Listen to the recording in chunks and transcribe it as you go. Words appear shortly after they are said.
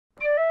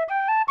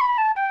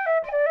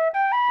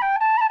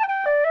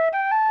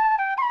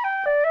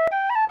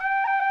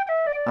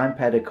I'm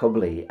Peddyr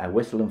Cubberley, a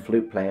whistle and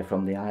flute player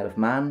from the Isle of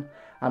Man,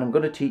 and I'm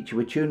going to teach you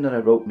a tune that I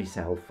wrote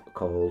myself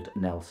called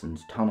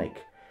Nelson's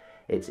Tonic.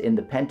 It's in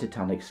the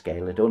pentatonic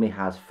scale. It only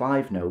has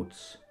 5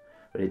 notes,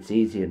 but it's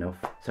easy enough.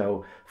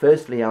 So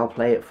firstly I'll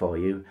play it for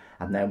you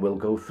and then we'll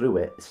go through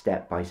it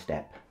step by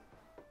step.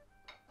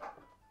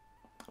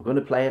 I'm going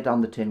to play it on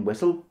the tin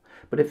whistle,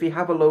 but if you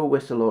have a low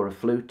whistle or a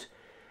flute,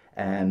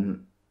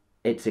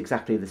 it's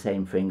exactly the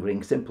same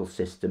fingering, simple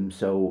system,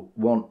 so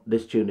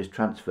this tune is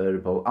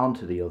transferable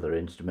onto the other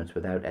instruments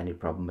without any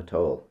problem at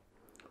all.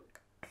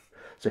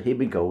 So here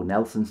we go,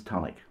 Nelson's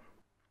Tonic.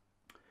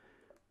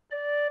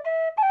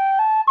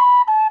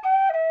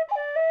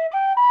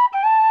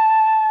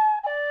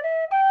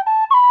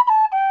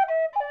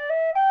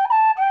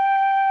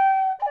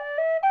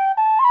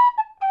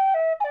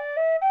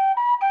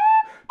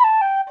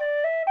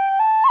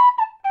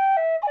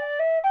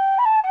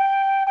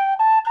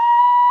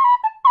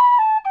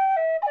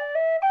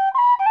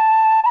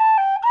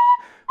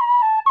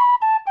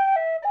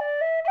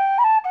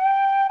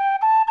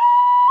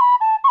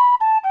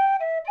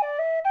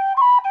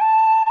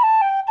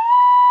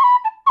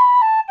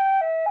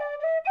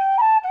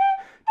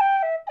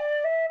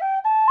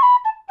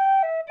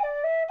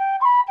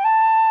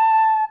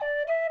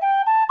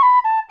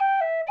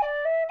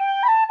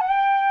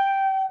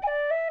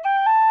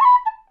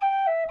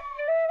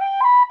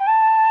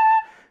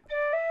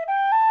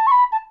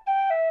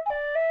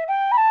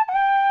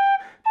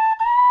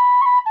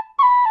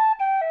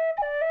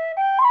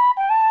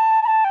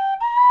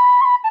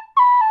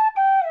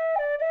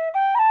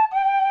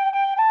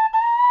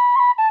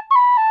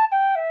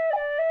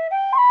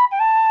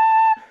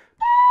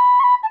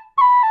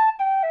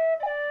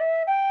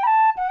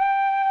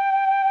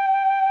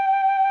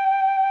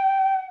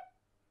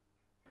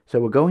 So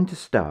we're going to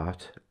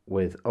start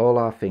with all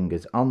our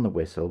fingers on the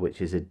whistle,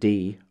 which is a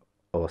D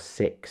or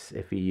 6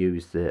 if you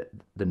use the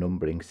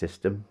numbering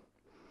system.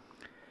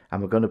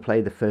 And we're going to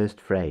play the first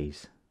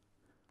phrase.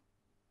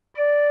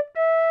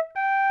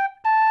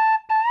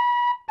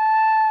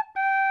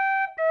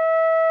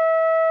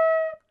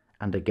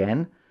 And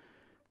again.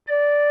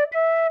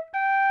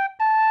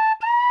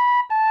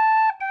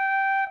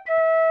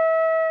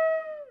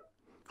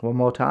 One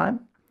more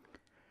time.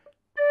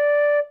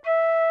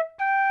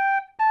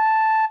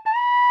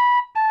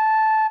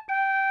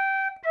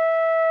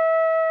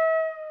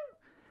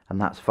 And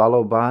that's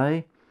followed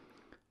by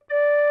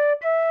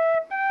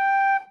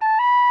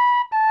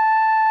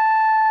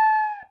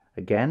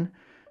again.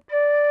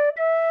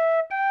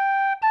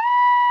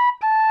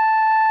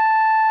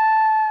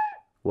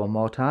 One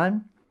more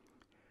time.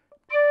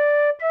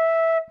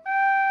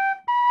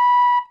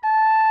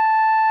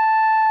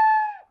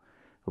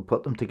 We'll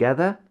put them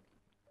together.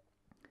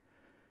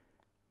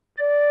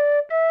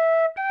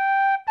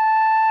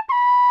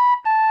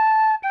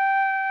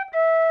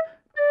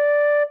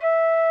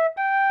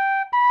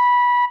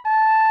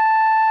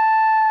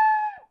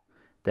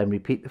 Then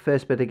repeat the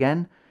first bit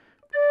again.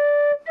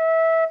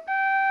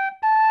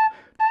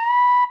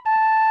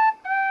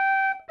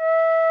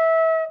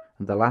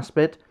 And the last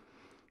bit.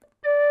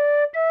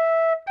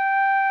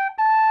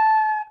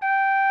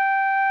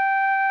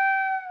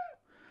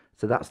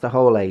 So that's the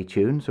whole A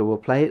tune. So we'll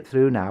play it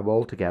through now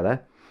all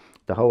together.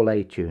 The whole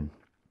A tune.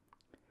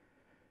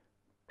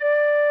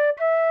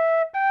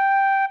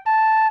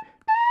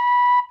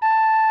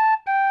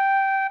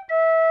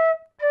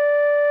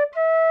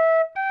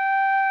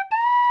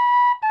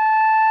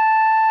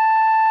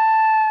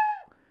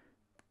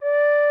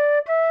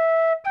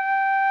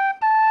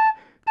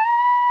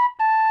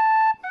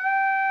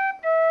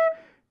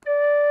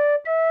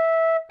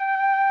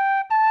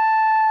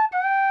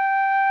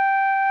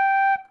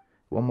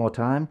 One more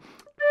time.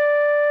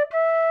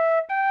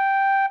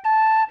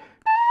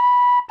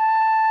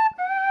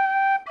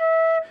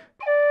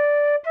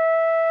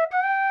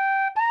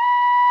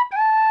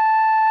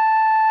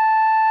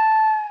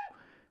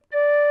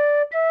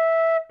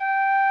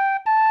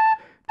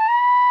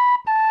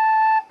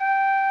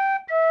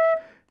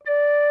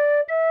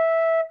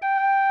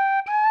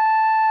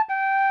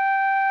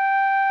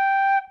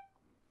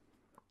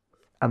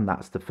 And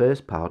that's the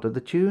first part of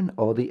the tune,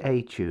 or the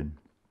A tune.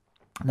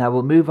 Now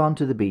we'll move on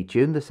to the B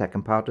tune, the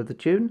second part of the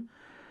tune,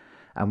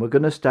 and we're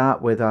going to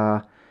start with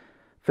our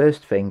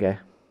first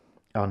finger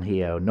on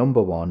here,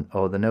 number 1,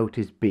 or the note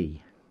is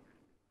B.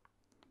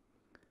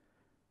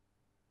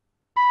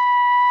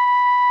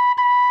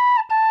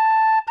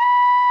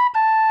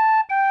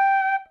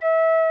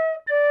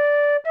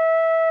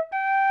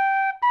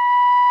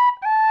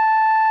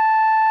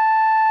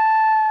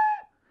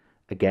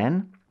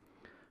 Again.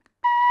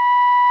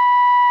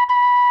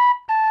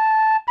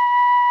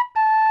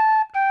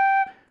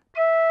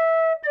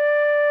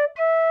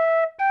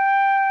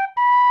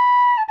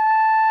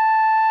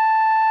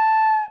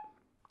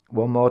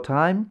 One more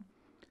time.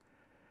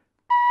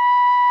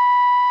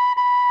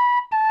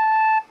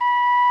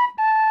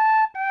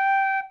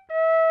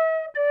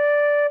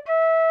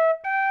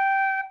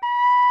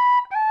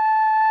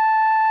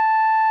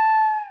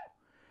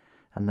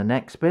 And the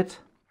next bit.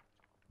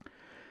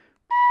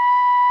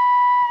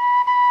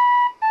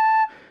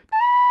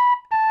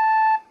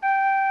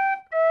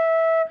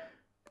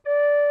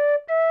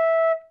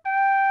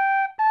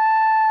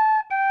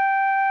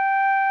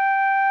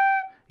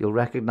 you'll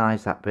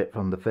recognise that bit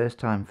from the first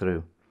time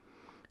through,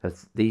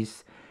 as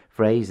these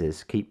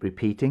phrases keep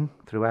repeating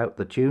throughout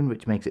the tune,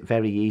 which makes it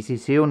very easy.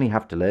 So you only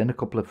have to learn a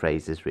couple of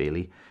phrases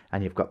really,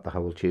 and you've got the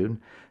whole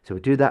tune. So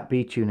we do that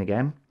B tune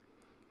again.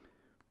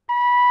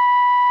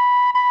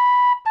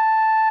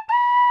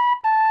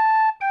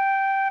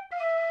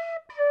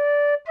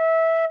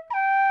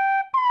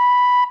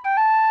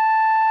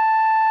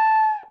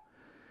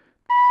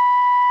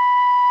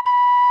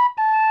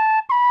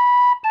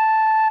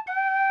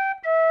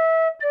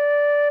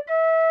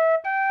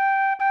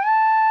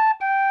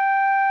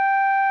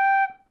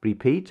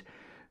 Repeat.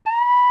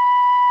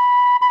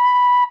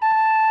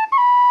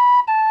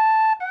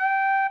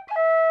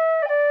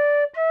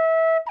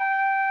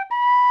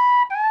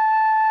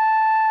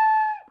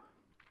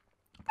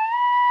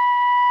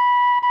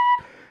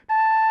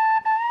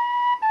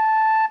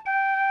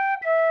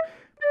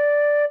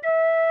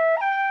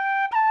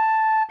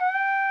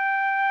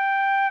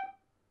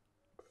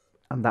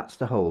 And that's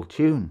the whole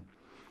tune.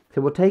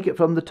 So we'll take it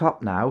from the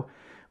top now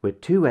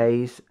with 2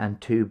 A's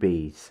and 2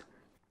 B's.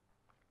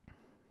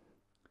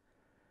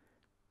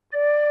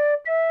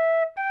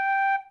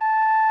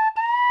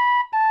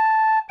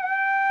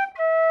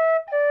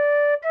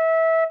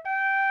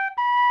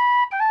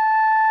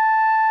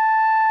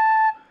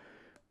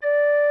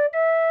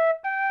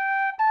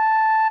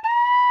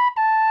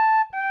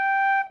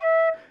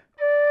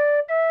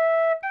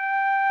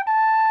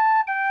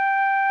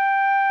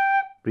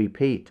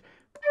 Repeat.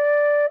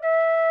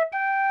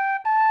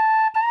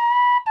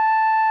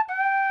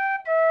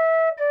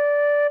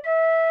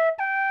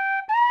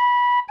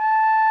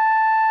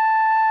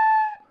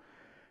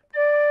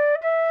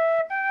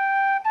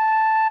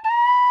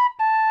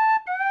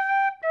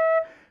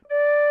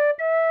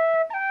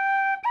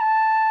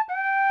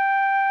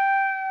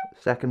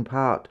 Second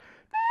part.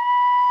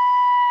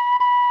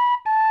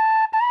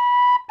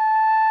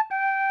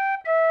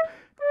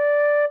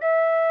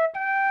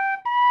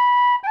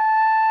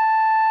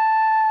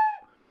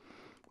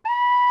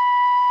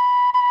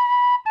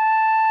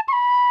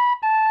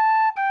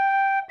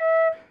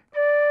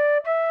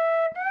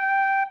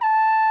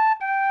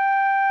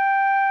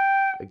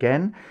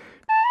 Again.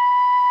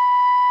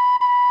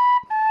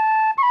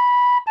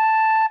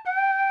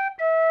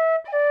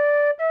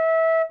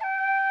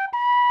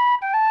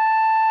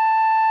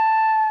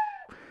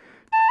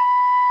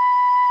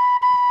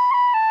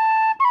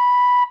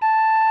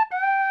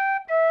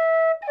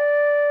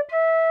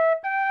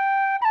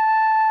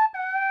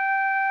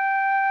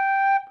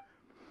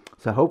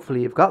 So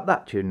hopefully you've got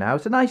that tune now.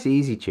 It's a nice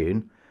easy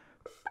tune.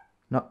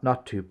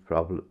 Not too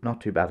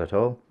bad at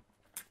all.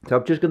 So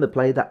I'm just going to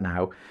play that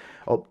now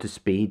up to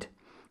speed.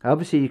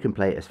 Obviously you can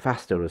play it as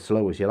fast or as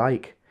slow as you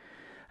like.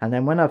 And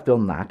then when I've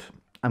done that,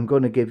 I'm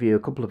going to give you a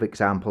couple of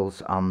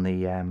examples on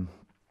the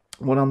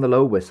one on the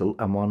low whistle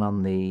and one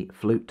on the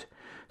flute.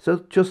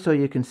 So just so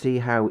you can see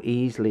how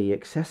easily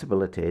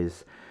accessible it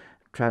is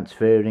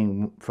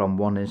transferring from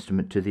one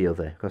instrument to the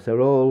other, because they're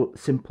all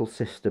simple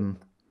system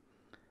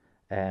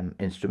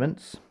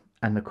instruments,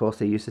 and of course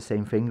they use the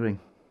same fingering.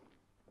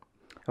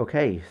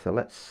 Okay, so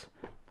let's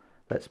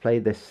play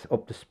this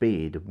up to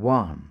speed.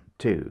 1,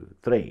 2,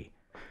 3.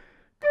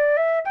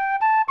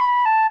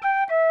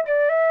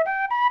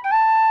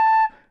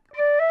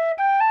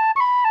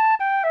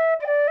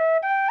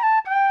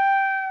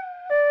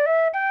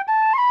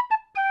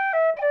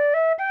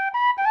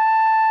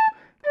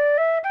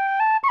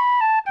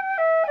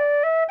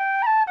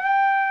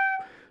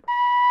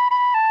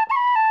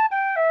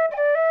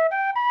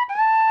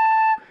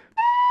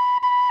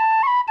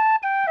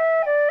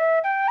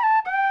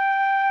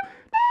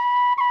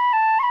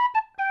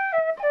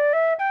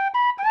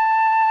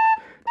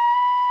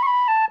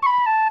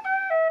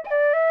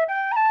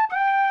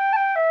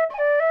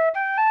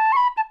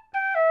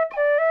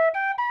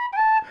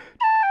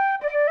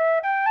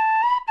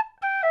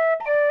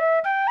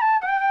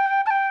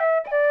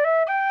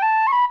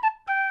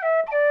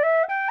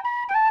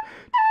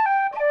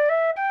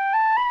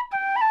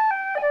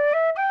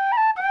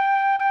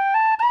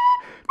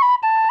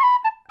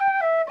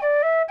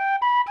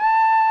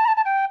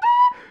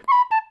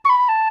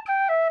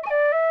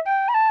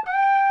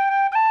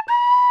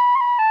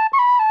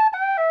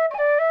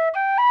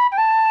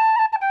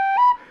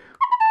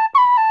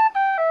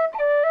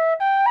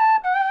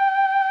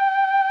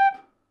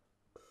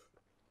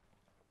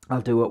 I'll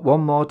do it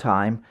one more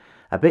time,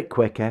 a bit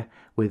quicker,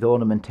 with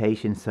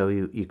ornamentation, so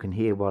you can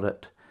hear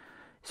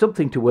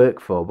something to work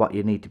for, what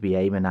you need to be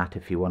aiming at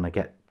if you want to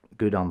get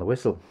good on the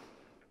whistle.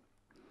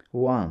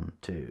 1,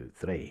 2,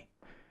 3.